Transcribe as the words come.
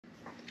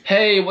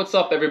Hey, what's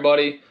up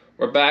everybody?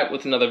 We're back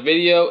with another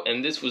video,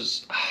 and this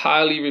was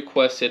highly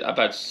requested. I've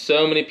had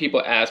so many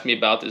people ask me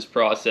about this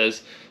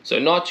process. So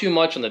not too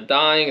much on the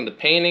dyeing and the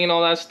painting and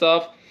all that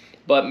stuff,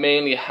 but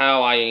mainly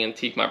how I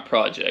antique my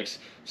projects.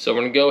 So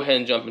we're gonna go ahead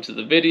and jump into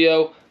the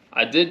video.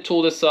 I did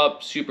tool this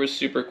up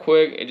super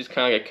quick. It just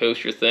kind of like a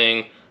coaster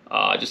thing,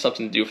 just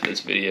something to do for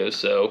this video.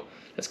 So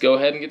let's go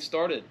ahead and get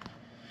started.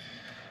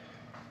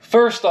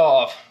 First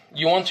off,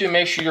 you want to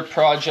make sure your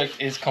project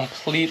is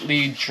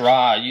completely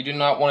dry. You do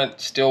not want it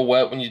still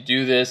wet when you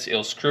do this.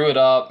 It'll screw it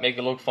up, make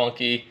it look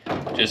funky.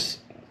 Just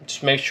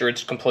make sure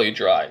it's completely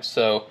dry.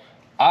 So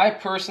I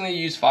personally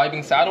use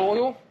 5-ing saddle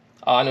oil.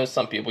 I know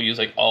some people use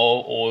like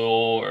olive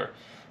oil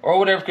or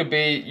whatever it could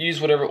be.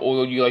 Use whatever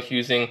oil you like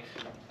using.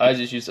 I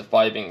just use the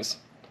 5-ings.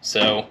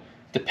 So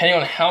depending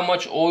on how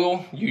much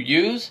oil you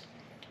use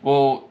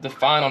will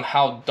define on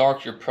how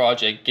dark your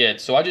project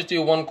gets. So I just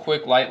do one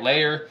quick light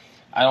layer.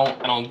 I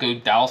don't go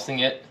dousing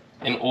it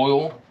in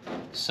oil.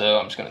 So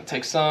I'm just gonna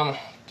take some,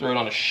 throw it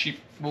on a sheep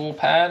wool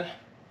pad,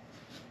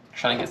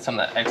 try and get some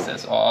of that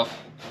excess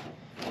off.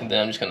 And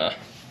then I'm just gonna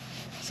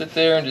sit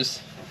there and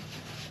just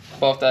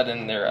buff that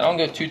in there. I don't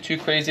go too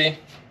crazy,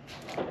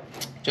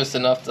 just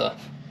enough to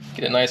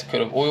get a nice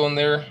coat of oil in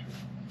there,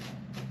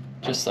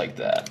 just like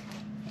that.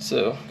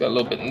 So got a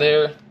little bit in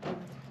there.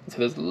 So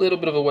there's a little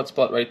bit of a wet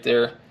spot right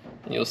there,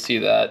 and you'll see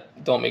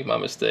that. Don't make my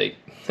mistake.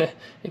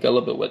 It got a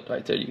little bit wet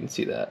right there, you can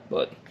see that.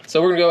 But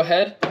so we're gonna go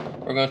ahead,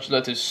 we're going to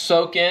let this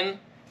soak in,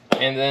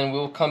 and then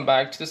we'll come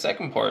back to the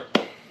second part.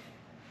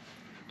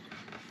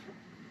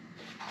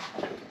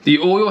 The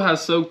oil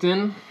has soaked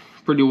in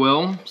pretty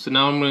well, so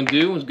now what I'm gonna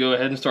do is go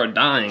ahead and start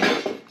dyeing.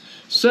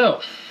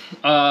 So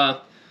I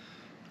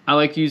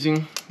like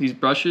using these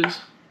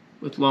brushes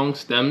with long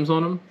stems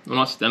on them. Well,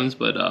 not stems,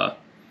 but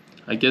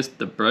I guess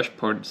the brush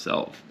part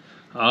itself.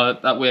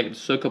 That way I can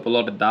soak up a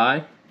lot of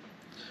dye.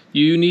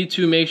 You need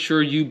to make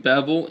sure you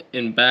bevel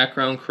in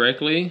background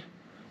correctly.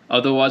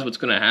 Otherwise, what's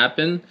going to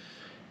happen,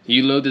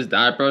 you load this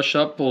dye brush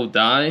up full of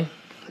dye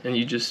and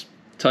you just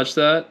touch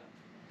that,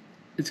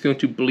 it's going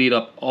to bleed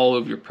up all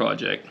over your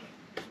project.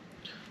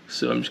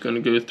 So I'm just going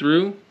to go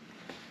through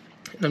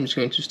and I'm just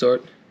going to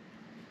start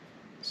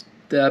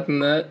dabbing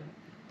that,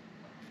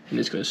 and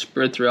it's going to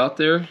spread throughout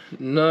there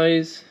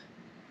nice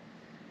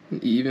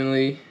and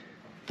evenly.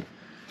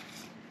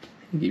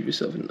 Give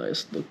yourself a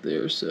nice look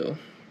there. So,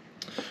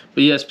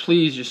 but yes,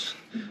 please, just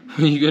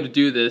when you go to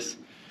do this,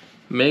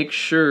 make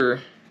sure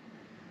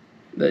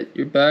that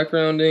your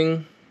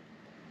backgrounding,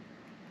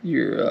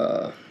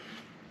 your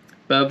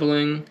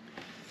beveling,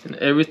 and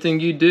everything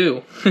you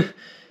do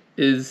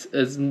is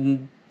as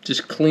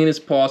just clean as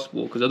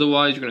possible, because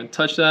otherwise you're going to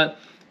touch that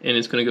and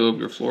it's going to go over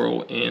your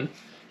floral. And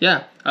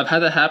yeah, I've had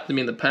that happen to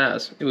me in the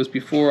past. It was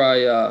before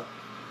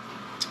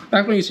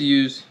back when I used to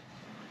use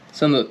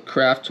some of the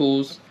craft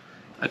tools.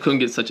 I couldn't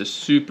get such a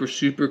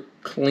super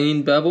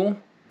clean bevel.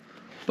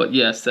 But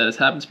yes, that has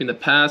happened to me in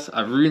the past.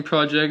 I've ruined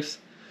projects.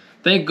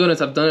 Thank goodness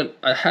I've done it.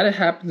 I had it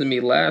happen to me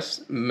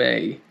last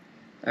May,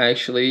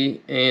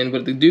 actually. And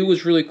what the dude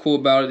was really cool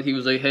about it, he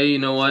was like, hey, you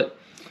know what?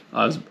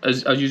 I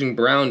was using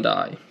brown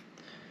dye.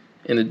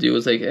 And the dude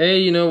was like, hey,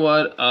 you know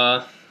what?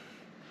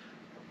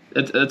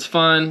 That's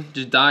fine.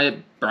 Just dye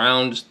it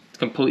brown, just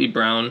completely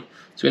brown.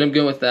 So we ended up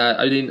going with that.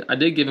 I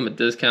did give him a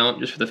discount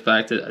just for the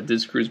fact that I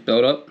did screw his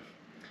belt up.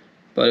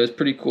 But it was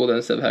pretty cool that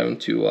instead of having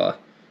to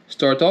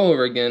start all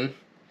over again,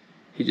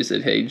 he just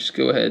said, hey, just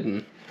go ahead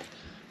and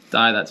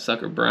dye that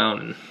sucker brown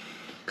and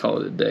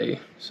call it a day.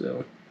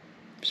 So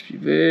just be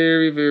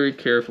very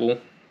careful.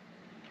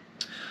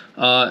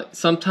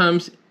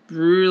 Sometimes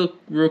real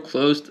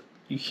close,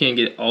 you can't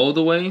get it all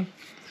the way.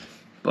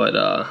 But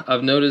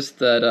I've noticed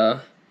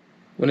that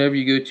whenever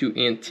you go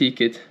to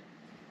antique it,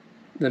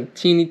 them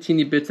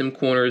teeny bits in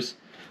corners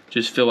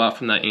just fill out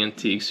from that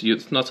antique. So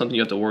it's not something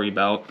you have to worry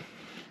about.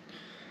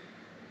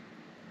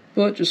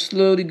 But just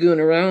slowly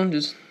going around,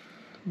 just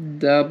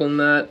dabbling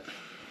that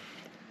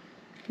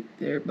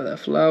there by that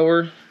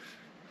flower.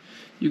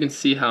 You can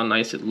see how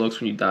nice it looks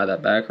when you dye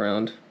that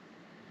background.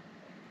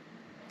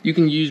 You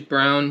can use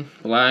brown,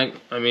 black.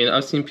 I mean,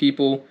 I've seen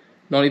people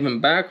not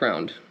even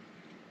background,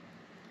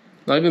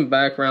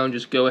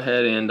 just go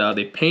ahead and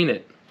they paint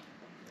it,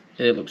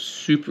 and it looks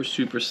super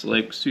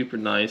slick, super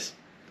nice.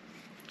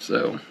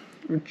 So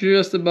we're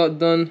just about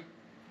done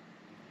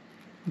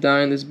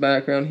dyeing this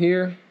background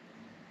here.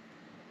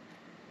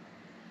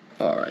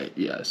 Alright,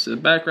 yeah, so the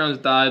background's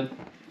dyed.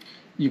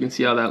 You can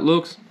see how that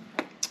looks.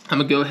 I'm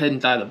going to go ahead and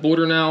dye the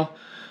border now.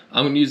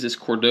 I'm going to use this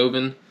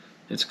Cordovan.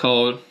 It's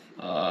called,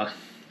 I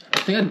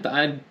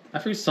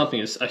forget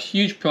something. It's a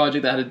huge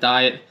project that I had to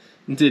dye it.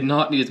 Did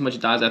not need as much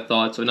dye as I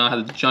thought, so now I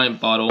have this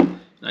giant bottle. And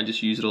I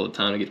just use it all the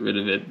time to get rid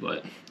of it.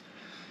 But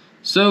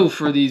so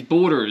for these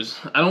borders,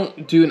 I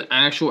don't do an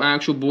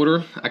actual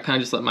border. I kind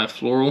of just let my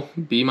floral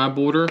be my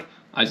border.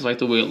 I just like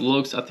the way it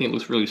looks. I think it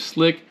looks really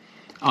slick.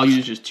 I'll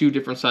use just 2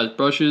 different size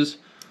brushes,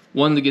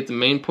 one to get the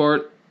main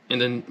part, and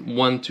then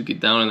one to get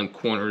down in the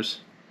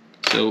corners.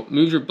 So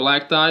move your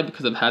black dye,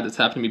 because I've had this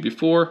happen to me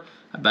before.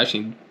 I've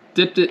actually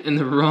dipped it in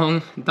the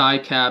wrong dye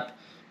cap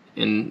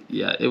and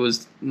yeah, it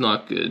was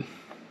not good.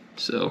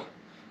 So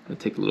I'm gonna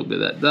take a little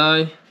bit of that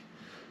dye.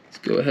 Let's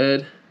go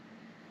ahead,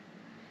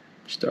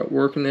 start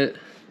working it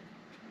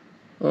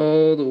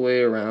all the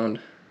way around.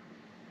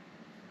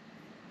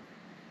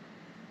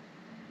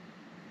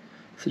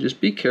 So just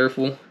be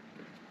careful.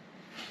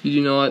 You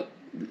do not,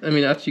 I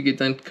mean, after you get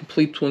done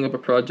complete tooling up a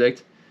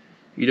project,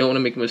 you don't want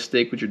to make a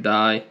mistake with your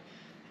dye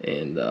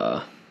and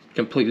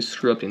completely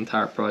screw up the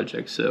entire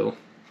project. So,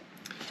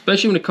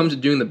 especially when it comes to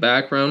doing the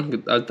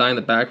background, dyeing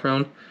the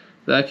background,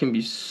 that can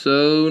be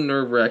so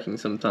nerve-wracking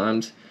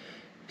sometimes.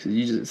 Because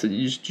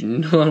you just do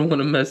not want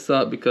to mess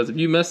up, because if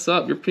you mess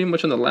up, you're pretty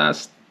much on the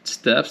last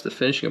steps to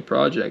finishing a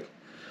project.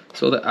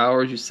 So the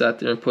hours you sat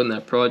there and put in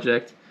that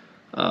project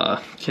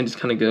can just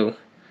kind of go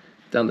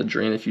down the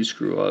drain if you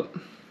screw up.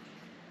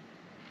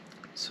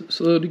 So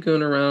slowly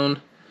going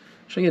around,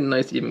 trying to get a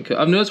nice even coat.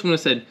 I've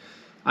noticed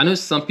I know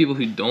some people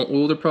who don't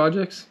oil their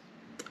projects,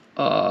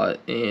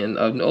 and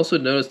I've also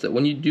noticed that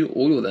when you do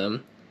oil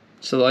them,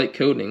 so light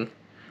coating,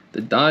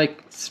 the dye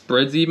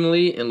spreads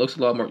evenly and looks a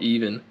lot more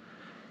even.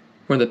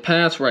 Where in the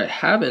past, where I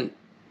haven't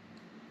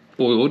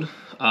oiled,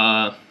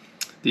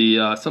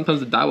 sometimes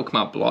the dye will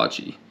come out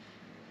blotchy.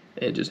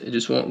 It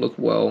just won't look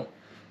well.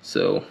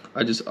 So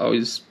I just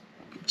always,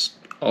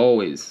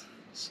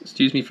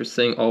 excuse me for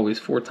saying always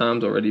 4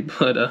 times already,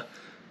 but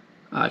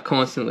I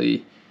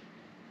constantly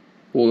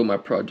oil my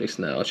projects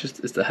now.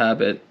 It's the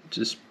habit,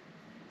 just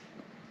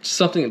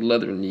something that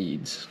leather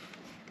needs.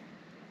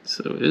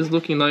 So it is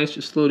looking nice,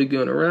 just slowly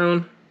going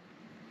around.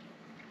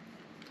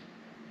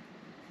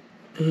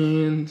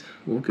 And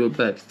we'll go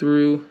back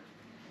through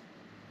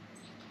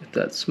with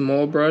that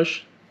small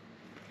brush.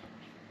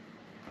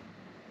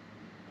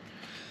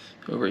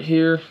 Over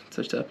here,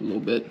 touch that up a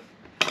little bit.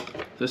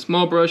 The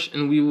small brush,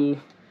 and we will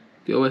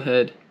go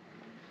ahead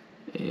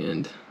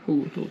and,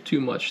 ooh, a little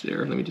too much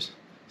there. Let me just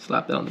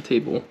slap that on the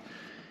table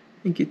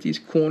and get these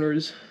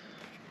corners,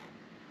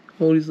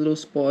 all these little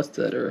spots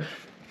that are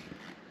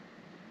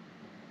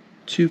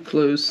too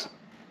close.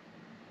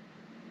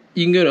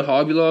 You can go to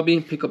Hobby Lobby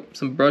and pick up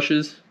some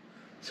brushes,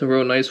 some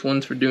real nice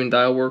ones for doing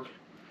dye work.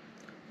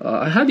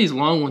 I had these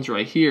long ones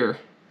right here,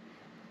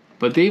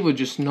 but they would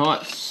just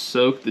not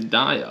soak the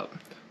dye up.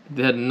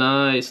 They had a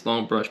nice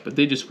long brush, but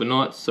they just would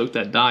not soak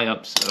that dye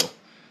up. So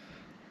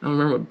I don't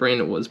remember what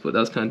brand it was, but that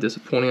was kind of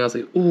disappointing. I was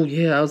like, oh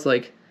yeah, I was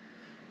like,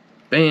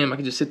 bam, I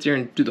could just sit there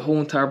and do the whole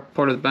entire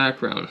part of the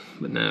background.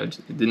 But no,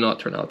 it did not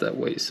turn out that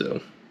way.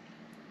 So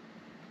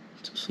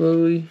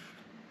slowly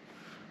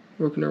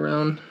working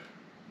around.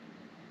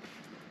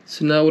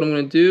 So now what I'm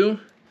going to do,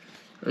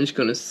 I'm just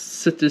going to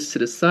set this to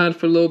the side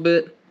for a little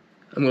bit.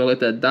 I'm going to let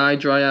that dye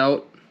dry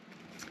out,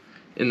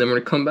 and then we're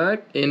going to come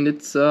back and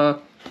it's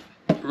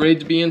ready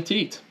to be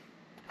antiqued.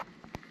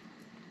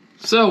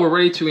 So we're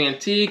ready to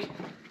antique.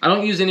 I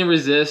don't use any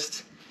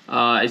resist.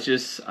 I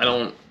used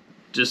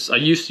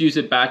to use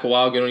it back a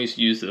while ago. I don't used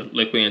to use the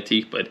liquid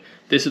antique, but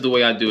this is the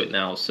way I do it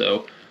now.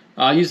 So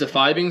I use the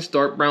Fibings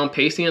dark brown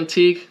paste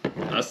antique.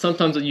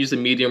 Sometimes I use the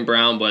medium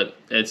brown, but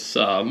it's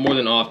more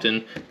than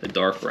often the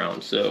dark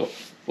brown. So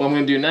what I'm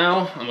going to do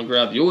now, I'm going to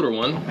grab the older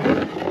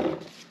one,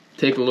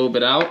 take a little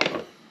bit out,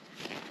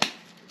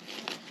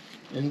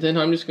 and then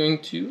I'm just going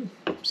to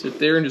sit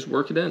there and just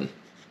work it in.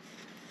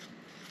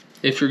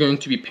 If you're going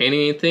to be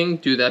painting anything,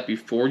 do that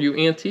before you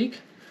antique.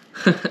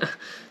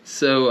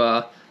 So,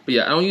 but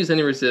yeah, I don't use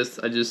any resist.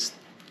 I just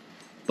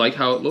like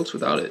how it looks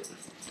without it.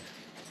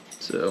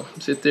 So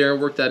sit there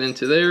and work that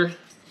into there.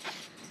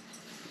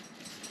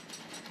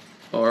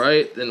 All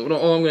right, then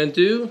all I'm going to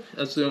do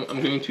is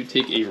I'm going to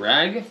take a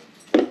rag.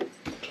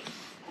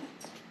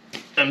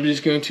 I'm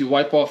just going to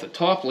wipe off the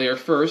top layer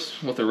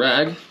first with a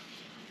rag.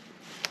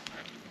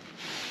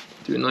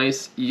 Do a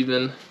nice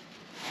even.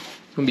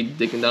 I'm going to be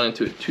digging down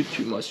into it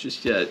too much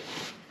just yet.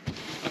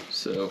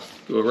 So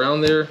go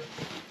around there,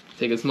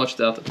 take as much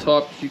out the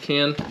top as you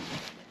can.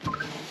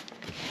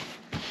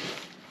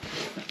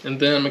 And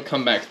then I'm going to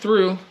come back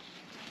through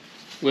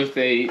with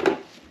a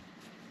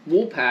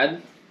wool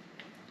pad.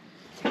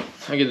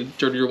 I get a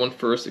dirtier one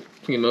first to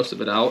clean most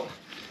of it out.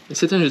 And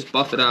sit there and just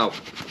buff it out.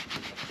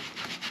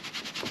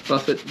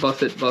 Buff it,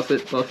 buff it, buff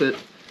it, buff it.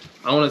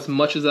 I want as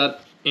much of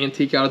that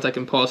antique out as I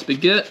can possibly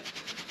get.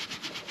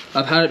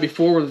 I've had it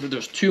before where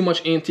there's too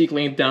much antique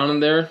laying down in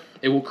there.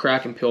 It will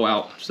crack and peel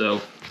out, so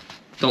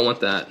don't want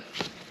that.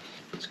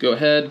 Let's go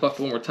ahead, buff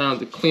it one more time with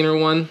the cleaner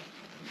one.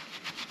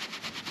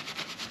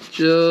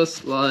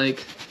 Just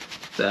like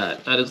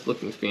that. That is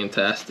looking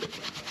fantastic.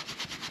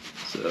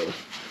 So,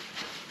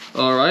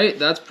 alright,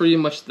 that's pretty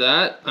much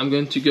that. I'm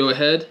going to go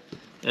ahead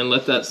and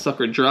let that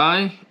sucker dry,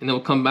 and then we'll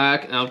come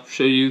back and I'll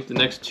show you the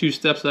next 2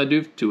 steps that I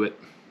do to it.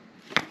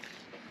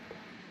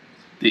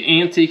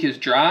 The antique is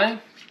dry.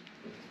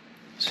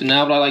 So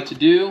now what I like to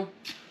do,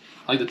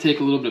 I like to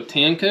take a little bit of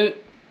tan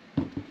coat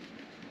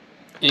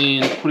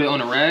and put it on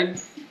a rag.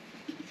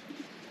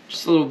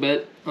 Just a little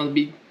bit. I don't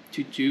be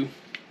too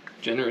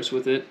generous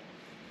with it.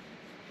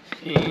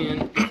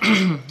 And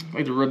I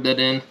like to rub that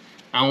in.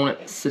 I don't want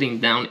it sitting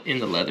down in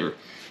the leather.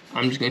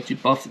 I'm just going to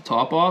buff the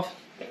top off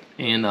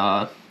and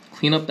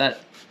clean up that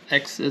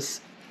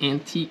excess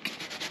antique.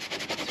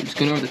 So just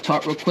going over the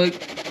top real quick,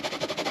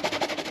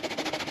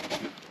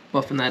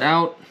 buffing that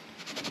out.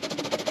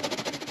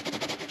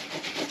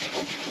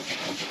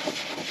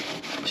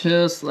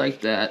 Just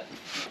like that.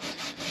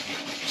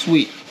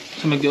 Sweet.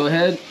 So I'm gonna go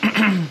ahead,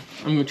 I'm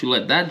going to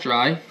let that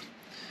dry,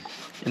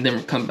 and then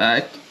we'll come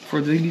back for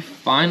the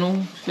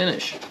final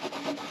finish.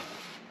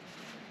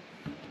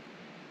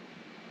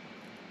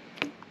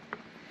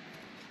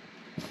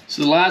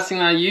 So the last thing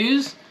I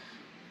use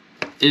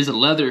is a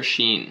leather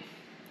sheen.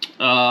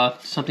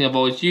 Something I've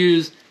always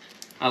used.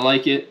 I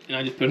like it, and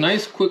I just put a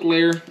nice quick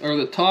layer over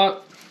the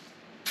top.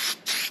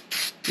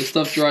 This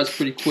stuff dries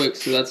pretty quick,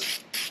 so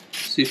that's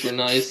super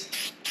nice.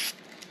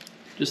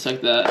 Just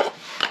like that.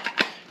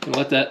 And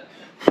let that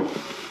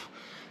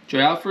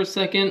dry out for a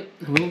second,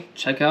 and we'll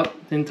check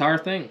out the entire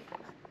thing.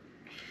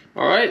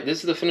 Alright, this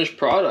is the finished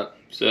product.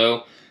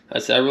 So, I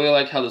said I really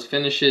like how this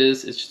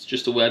finishes. It's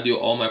just the way I do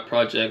all my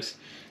projects.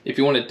 If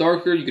you want it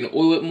darker, you can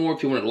oil it more.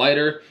 If you want it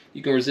lighter,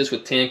 you can resist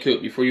with tan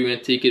coat before you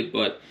antique it,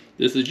 but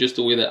this is just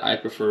the way that I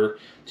prefer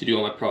to do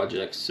all my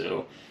projects.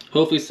 So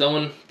hopefully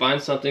someone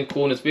finds something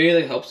cool in this video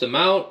that helps them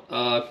out.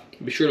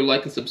 Be sure to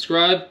like and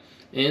subscribe,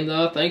 and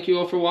thank you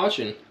all for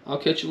watching. I'll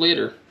catch you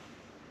later.